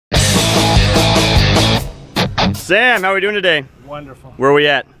Sam, how are we doing today? Wonderful. Where are we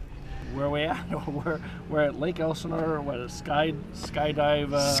at? Where are we at? We're at Lake Elsinore. What is Skydive?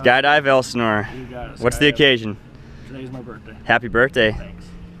 Skydive Elsinore. You got it. What's the occasion? Today's my birthday. Happy birthday. Thanks.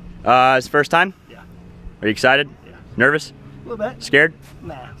 It's first time? Yeah. Are you excited? Yeah. Nervous? A little bit. Scared?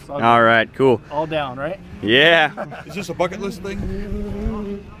 Nah. It's all good. All right, cool. All down, right? Yeah. Is this a bucket list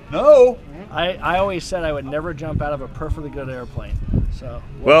thing? No. I always said I would never jump out of a perfectly good airplane. So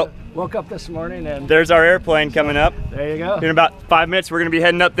woke up this morning and there's our airplane coming up. there you go. In about 5 minutes, we're gonna be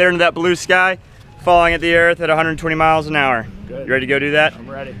heading up there into that blue sky, falling at the earth at 120 miles an hour. Good. You ready to go do that? I'm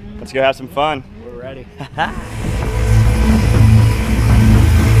ready. Let's go have some fun. We're ready.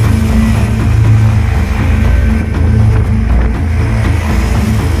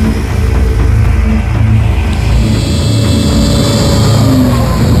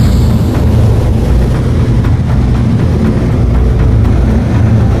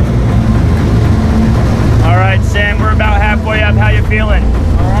 Sam, we're about halfway up. How you feeling?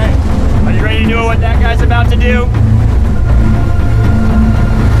 All right. Are you ready to do what that guy's about to do?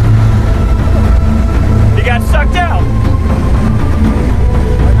 He got sucked out.